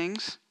more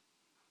things.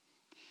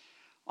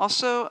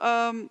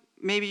 Also,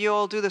 maybe you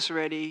all do this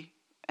already.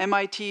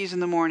 MITs in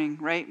the morning,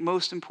 right?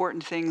 Most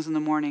important things in the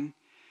morning.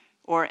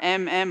 Or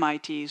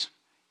MMITs,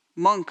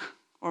 monk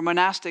or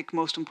monastic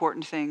most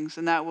important things.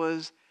 And that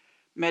was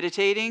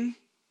meditating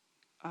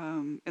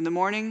in the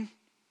morning,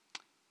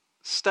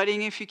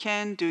 studying if you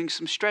can, doing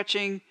some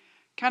stretching,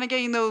 kind of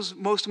getting those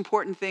most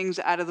important things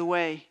out of the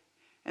way.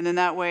 And then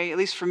that way, at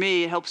least for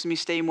me, it helps me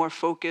stay more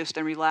focused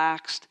and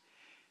relaxed.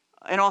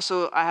 And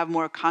also, I have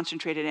more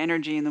concentrated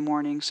energy in the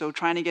morning. So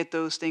trying to get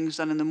those things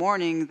done in the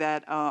morning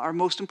that are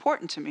most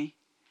important to me,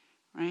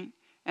 right?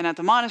 And at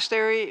the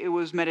monastery, it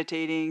was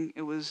meditating.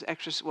 It was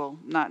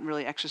not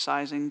really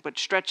exercising, but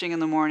stretching in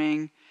the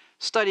morning,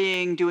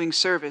 studying, doing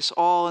service,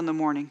 all in the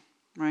morning,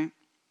 right?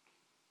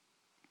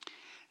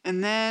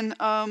 And then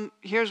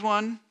here's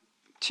one,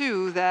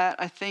 too, that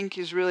I think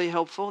is really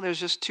helpful.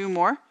 There's just two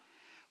more.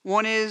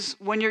 One is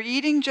when you're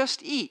eating,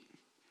 just eat,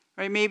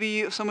 right?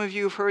 Maybe some of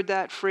you have heard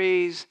that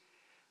phrase,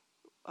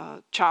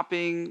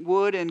 chopping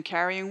wood and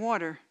carrying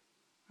water,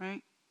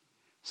 right?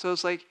 So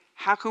it's like,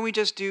 how can we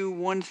just do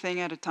one thing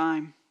at a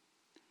time?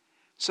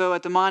 So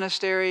at the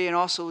monastery and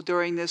also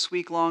during this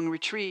week-long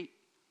retreat,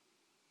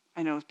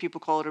 I know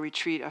people call it a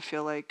retreat. I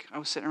feel like I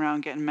was sitting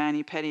around getting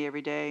mani-pedi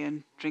every day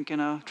and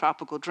drinking a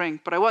tropical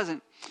drink, but I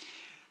wasn't.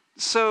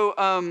 So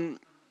when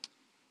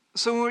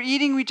we're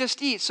eating, we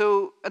just eat.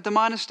 So at the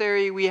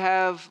monastery, we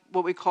have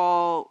what we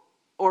call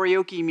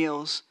oryoki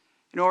meals.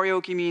 And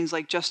oryoki means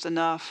like just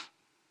enough.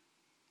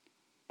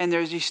 And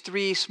there's these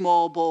 3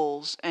 small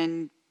bowls,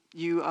 and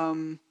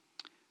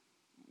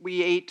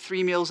we ate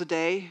 3 meals a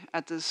day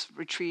at this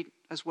retreat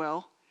as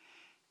well.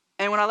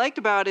 And what I liked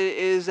about it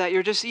is that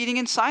you're just eating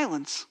in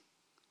silence.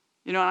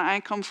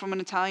 I come from an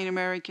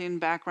Italian-American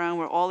background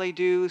where all they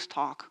do is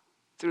talk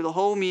through the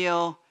whole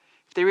meal.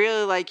 If they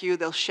really like you,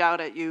 they'll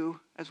shout at you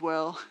as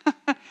well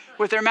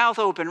with their mouth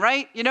open,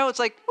 right? It's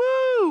like,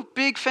 woo,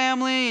 big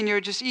family, and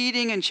you're just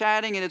eating and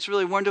chatting, and it's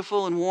really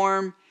wonderful and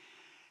warm.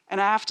 And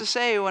I have to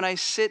say, when I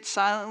sit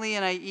silently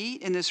and I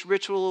eat in this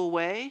ritual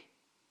way,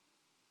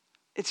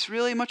 it's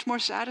really much more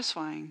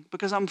satisfying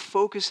because I'm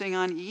focusing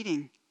on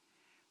eating.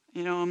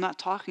 I'm not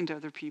talking to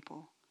other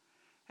people.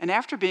 And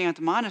after being at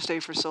the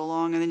monastery for so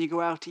long, and then you go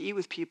out to eat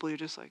with people, you're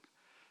just like,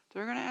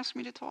 they're going to ask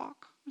me to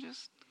talk.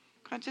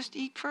 I just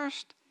eat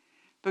first.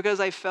 Because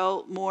I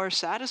felt more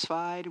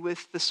satisfied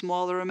with the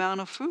smaller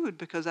amount of food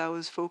because I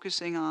was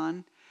focusing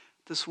on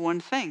this one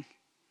thing,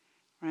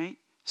 right?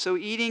 So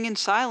eating in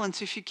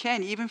silence if you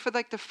can, even for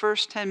like the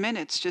first 10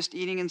 minutes, just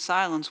eating in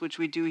silence, which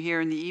we do here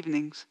in the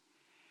evenings,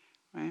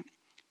 right?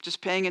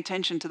 Just paying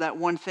attention to that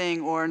one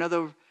thing. Or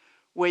another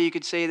way you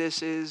could say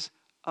this is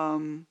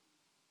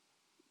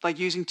like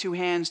using 2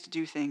 hands to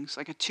do things,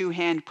 like a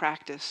 2-hand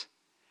practice,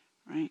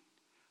 right?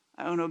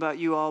 I don't know about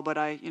you all, but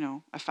I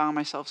found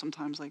myself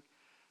sometimes like,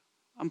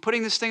 I'm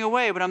putting this thing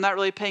away, but I'm not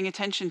really paying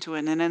attention to it,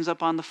 and it ends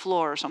up on the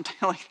floor or something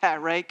like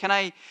that, right? Can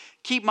I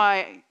keep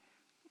my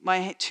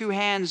 2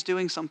 hands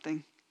doing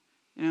something,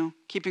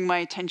 keeping my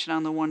attention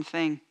on the one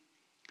thing?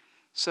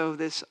 So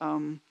this,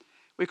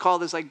 we call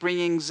this like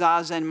bringing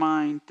Zazen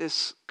mind,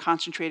 this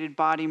concentrated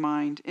body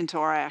mind into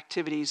our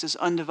activities, this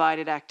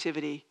undivided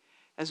activity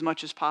as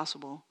much as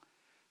possible.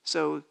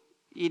 So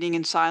eating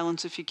in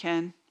silence if you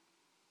can,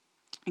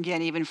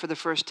 Again, even for the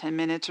first 10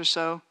 minutes or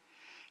so.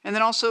 And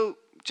then also,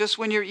 just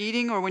when you're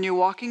eating or when you're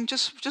walking,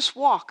 just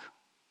walk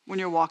when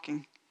you're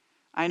walking.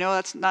 I know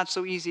that's not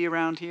so easy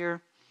around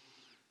here.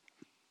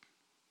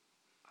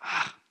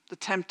 The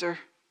tempter.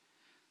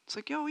 It's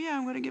like, oh yeah,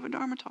 I'm going to give a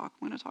Dharma talk.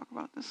 I'm going to talk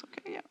about this.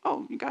 Okay, yeah.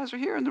 Oh, you guys are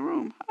here in the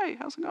room. Hi,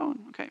 how's it going?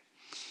 Okay.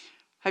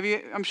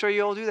 I'm sure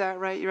you all do that,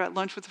 right? You're at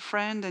lunch with a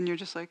friend and you're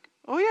just like,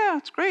 oh yeah,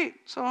 it's great.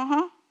 So,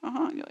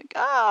 And you're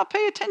like,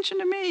 pay attention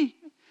to me.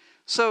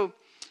 So,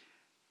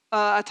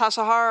 at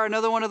Tassajara,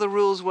 another one of the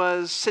rules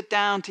was sit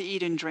down to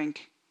eat and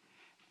drink.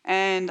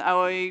 And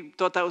I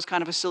thought that was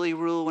kind of a silly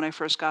rule when I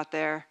first got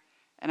there.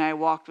 And I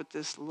walked with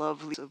this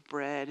lovely piece of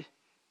bread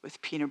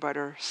with peanut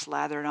butter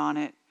slathered on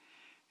it.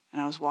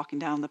 And I was walking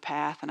down the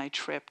path and I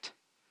tripped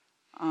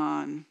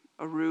on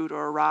a root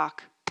or a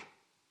rock.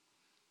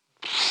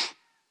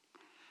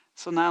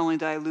 So not only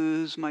did I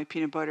lose my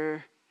peanut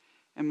butter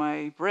and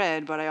my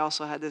bread, but I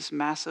also had this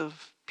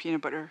massive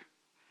peanut butter.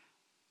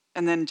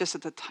 And then just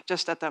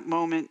at that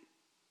moment,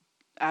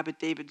 Abbot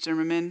David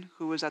Zimmerman,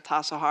 who was at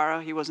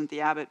Tassajara, he wasn't the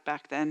abbot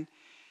back then,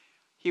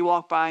 he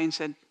walked by and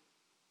said,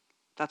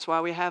 that's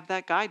why we have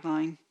that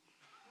guideline.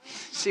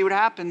 See what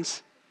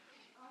happens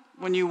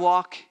when you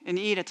walk and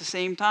eat at the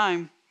same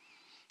time.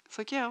 It's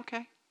like, yeah,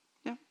 okay.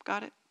 Yeah,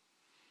 got it.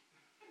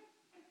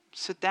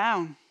 Sit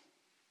down,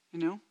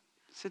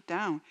 sit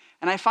down.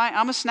 And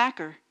I'm a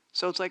snacker.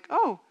 So it's like,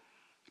 oh,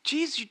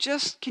 geez,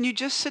 can you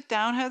just sit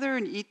down, Heather,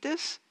 and eat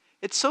this?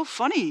 It's so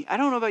funny. I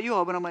don't know about you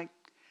all, but I'm like,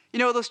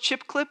 those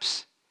chip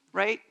clips,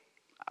 right?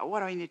 What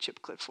do I need a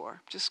chip clip for? I'm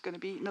just going to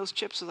be eating those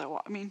chips as I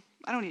walk.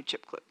 I don't need a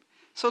chip clip.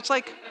 So it's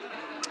like,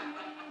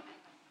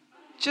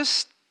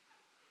 just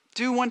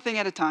do one thing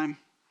at a time,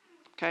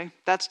 okay?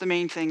 That's the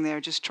main thing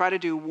there. Just try to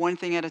do one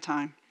thing at a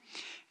time.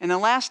 And the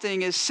last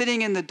thing is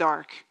sitting in the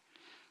dark,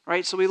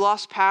 right? So we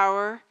lost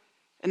power,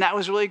 and that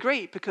was really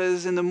great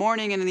because in the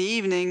morning and in the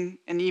evening,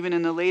 and even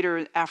in the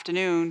later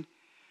afternoon,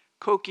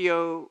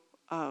 Kokyo,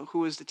 who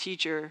was the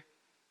teacher,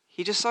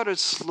 he just started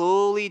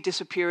slowly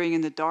disappearing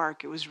in the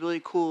dark. It was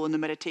really cool in the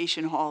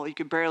meditation hall. You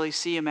could barely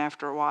see him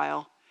after a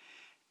while.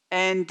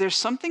 And there's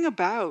something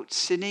about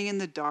sitting in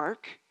the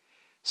dark.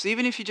 So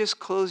even if you just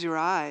close your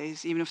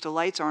eyes, even if the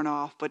lights aren't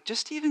off, but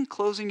just even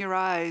closing your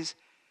eyes,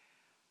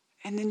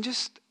 and then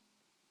just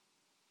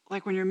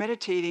like when you're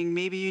meditating,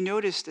 maybe you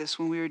noticed this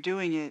when we were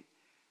doing it,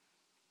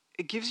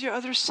 it gives your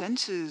other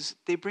senses,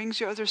 it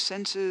brings your other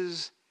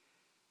senses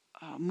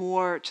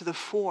more to the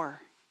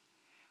fore.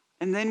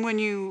 And then when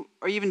you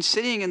are even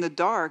sitting in the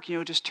dark,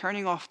 just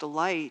turning off the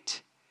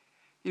light,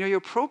 your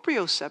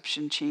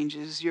proprioception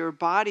changes. Your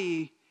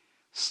body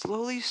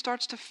slowly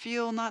starts to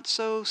feel not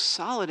so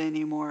solid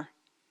anymore.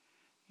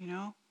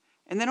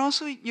 And then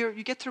also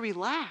you get to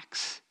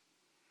relax,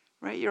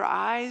 right? Your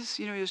eyes,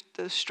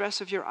 the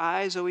stress of your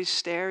eyes always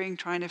staring,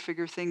 trying to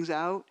figure things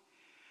out.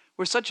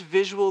 We're such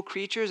visual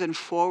creatures and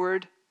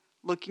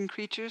forward-looking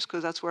creatures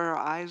because that's where our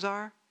eyes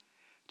are.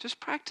 Just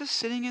practice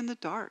sitting in the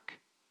dark,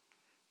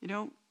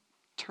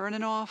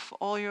 turning off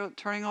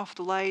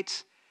the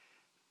lights,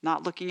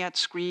 not looking at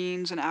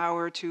screens an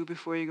hour or two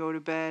before you go to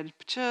bed.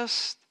 But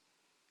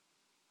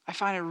I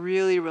find it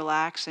really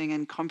relaxing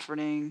and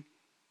comforting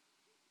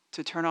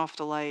to turn off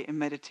the light and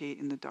meditate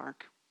in the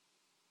dark.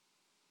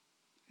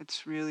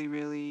 It's really,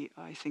 really,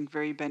 I think,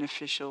 very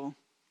beneficial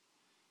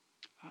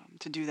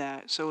to do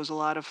that. So it was a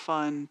lot of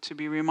fun to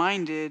be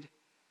reminded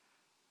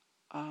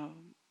that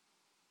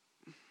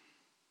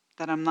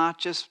I'm not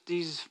just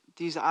these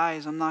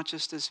eyes, I'm not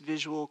just this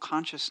visual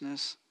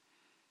consciousness.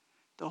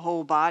 The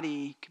whole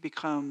body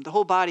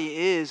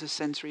is a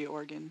sensory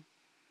organ.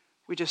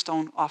 We just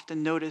don't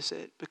often notice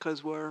it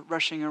because we're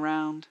rushing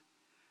around.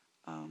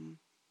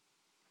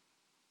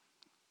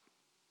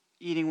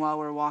 Eating while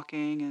we're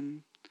walking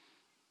and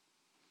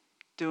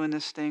doing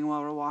this thing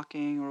while we're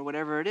walking or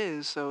whatever it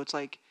is. So it's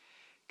like,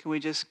 can we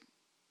just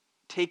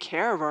take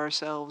care of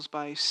ourselves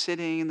by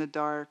sitting in the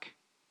dark,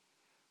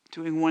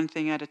 doing one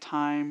thing at a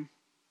time,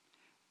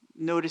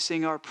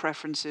 noticing our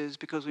preferences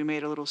because we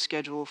made a little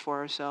schedule for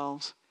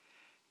ourselves.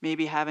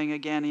 Maybe having,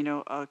 again,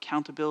 an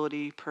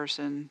accountability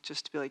person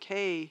just to be like,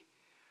 hey,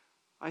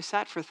 I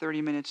sat for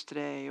 30 minutes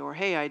today, or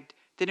hey, I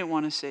didn't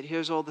want to sit.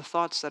 Here's all the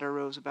thoughts that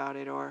arose about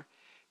it, or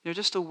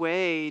just a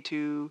way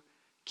to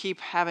keep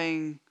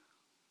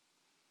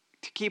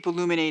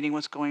illuminating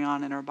what's going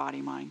on in our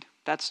body mind.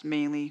 That's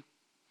mainly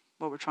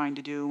what we're trying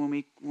to do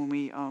when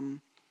we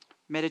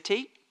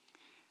meditate,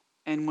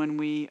 and when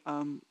we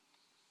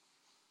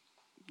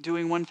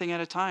doing one thing at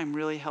a time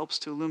really helps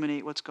to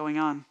illuminate what's going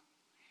on,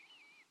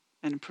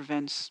 and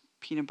prevents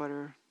peanut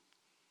butter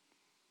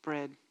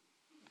bread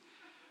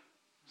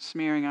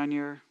smearing on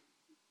your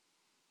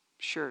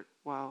shirt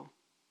while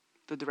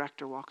the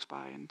director walks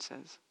by and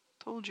says,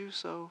 "Told you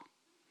so."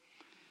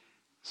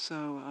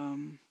 So,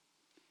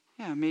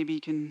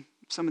 maybe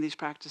some of these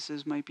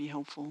practices might be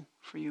helpful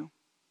for you.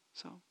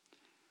 So,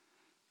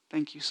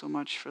 thank you so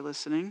much for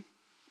listening.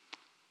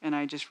 And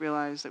I just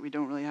realized that we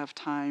don't really have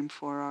time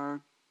for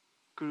our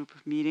group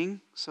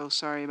meeting, so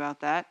sorry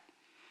about that.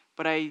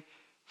 But I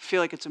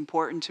feel like it's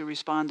important to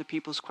respond to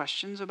people's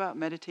questions about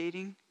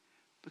meditating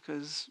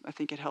because I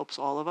think it helps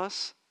all of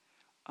us.